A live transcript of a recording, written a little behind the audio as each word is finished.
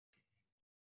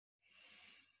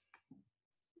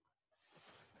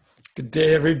Good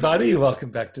day, everybody. Welcome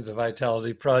back to the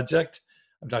Vitality Project.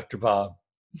 I'm Dr. Bob.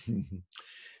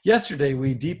 Yesterday,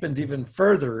 we deepened even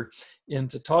further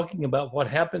into talking about what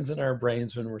happens in our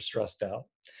brains when we're stressed out.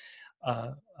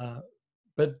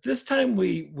 But this time,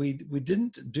 we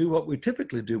didn't do what we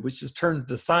typically do, which is turn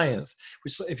to science,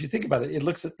 which, if you think about it, it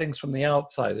looks at things from the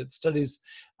outside. It studies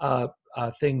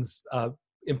things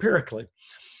empirically.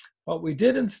 What we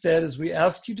did instead is we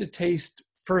asked you to taste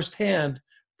firsthand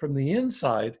from the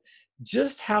inside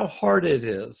just how hard it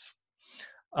is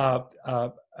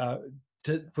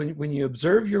when you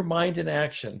observe your mind in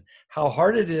action, how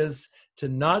hard it is to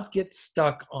not get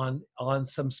stuck on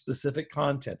some specific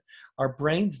content. Our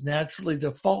brains naturally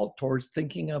default towards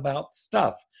thinking about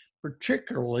stuff,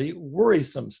 particularly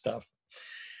worrisome stuff.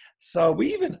 So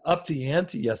we even upped the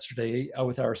ante yesterday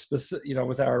with our specific,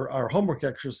 with our homework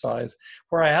exercise,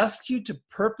 where I asked you to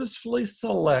purposefully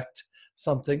select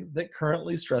something that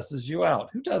currently stresses you out.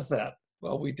 Who does that?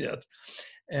 Well, we did.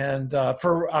 And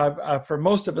for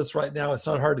most of us right now, it's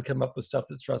not hard to come up with stuff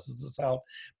that stresses us out,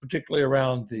 particularly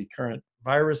around the current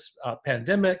virus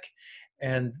pandemic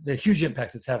and the huge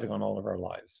impact it's having on all of our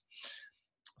lives.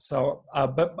 So,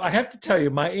 but I have to tell you,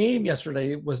 my aim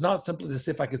yesterday was not simply to see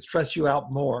if I could stress you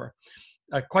out more.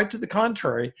 Quite to the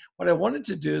contrary, what I wanted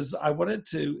to do is I wanted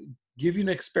to give you an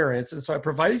experience. And so I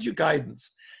provided you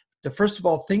guidance to, first of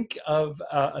all, think of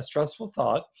a stressful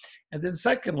thought. And then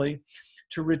secondly,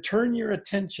 to return your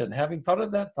attention, having thought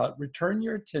of that thought, return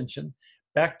your attention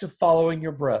back to following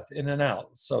your breath in and out.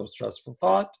 So stressful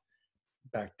thought,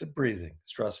 back to breathing.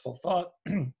 Stressful thought.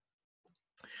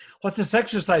 What this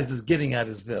exercise is getting at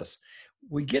is this.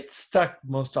 We get stuck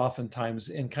most oftentimes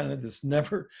in kind of this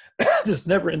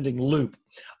never-ending loop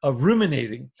of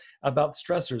ruminating about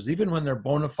stressors, even when they're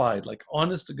bona fide, like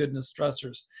honest-to-goodness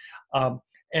stressors.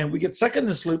 And we get stuck in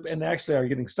this loop, and actually our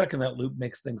getting stuck in that loop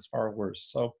makes things far worse.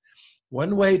 So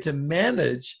one way to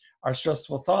manage our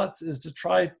stressful thoughts is to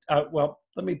try,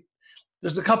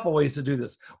 there's a couple ways to do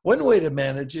this. One way to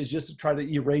manage is just to try to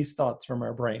erase thoughts from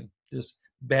our brain, just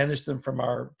banish them from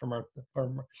our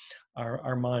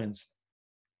minds.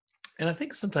 And I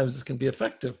think sometimes this can be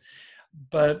effective,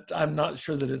 but I'm not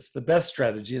sure that it's the best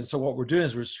strategy. And so what we're doing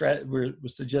is we're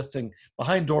suggesting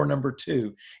behind door number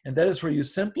 2, and that is where you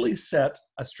simply set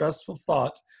a stressful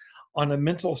thought on a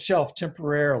mental shelf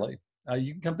temporarily.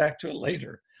 You can come back to it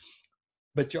later,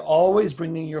 but you're always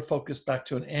bringing your focus back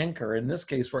to an anchor. In this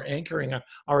case, we're anchoring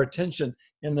our attention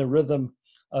in the rhythm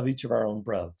of each of our own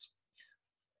breaths.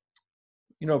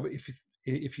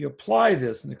 If you apply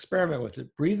this and experiment with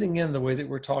it, breathing in the way that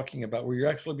we're talking about, where you're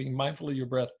actually being mindful of your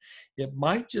breath, it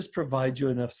might just provide you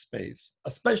enough space,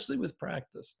 especially with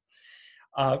practice,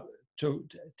 to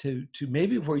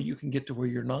maybe where you can get to where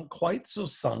you're not quite so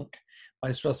sunk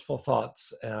by stressful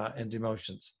thoughts and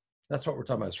emotions. That's what we're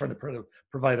talking about. It's trying to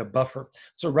provide a buffer.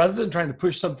 So rather than trying to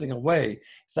push something away,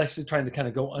 it's actually trying to kind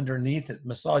of go underneath it,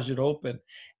 massage it open,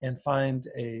 and find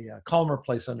a calmer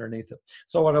place underneath it.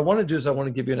 So what I want to do is I want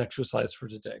to give you an exercise for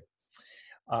today.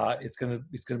 It's going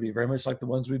to be very much like the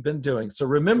ones we've been doing. So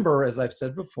remember, as I've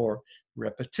said before,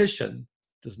 repetition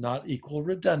does not equal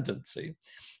redundancy.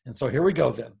 And so here we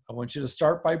go then. I want you to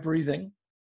start by breathing,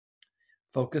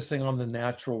 focusing on the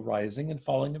natural rising and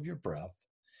falling of your breath.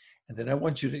 And then I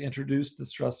want you to introduce the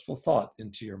stressful thought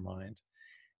into your mind.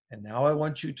 And now I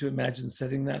want you to imagine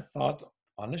setting that thought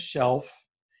on a shelf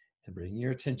and bringing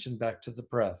your attention back to the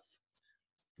breath.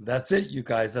 That's it, you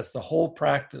guys. That's the whole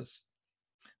practice.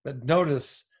 But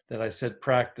notice that I said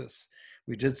practice.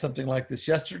 We did something like this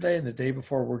yesterday and the day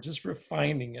before. We're just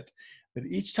refining it. But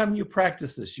each time you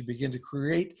practice this, you begin to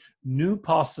create new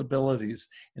possibilities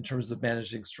in terms of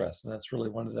managing stress. And that's really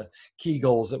one of the key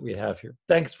goals that we have here.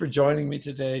 Thanks for joining me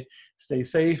today. Stay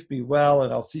safe, be well,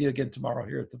 and I'll see you again tomorrow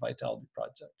here at the Vitality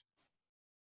Project.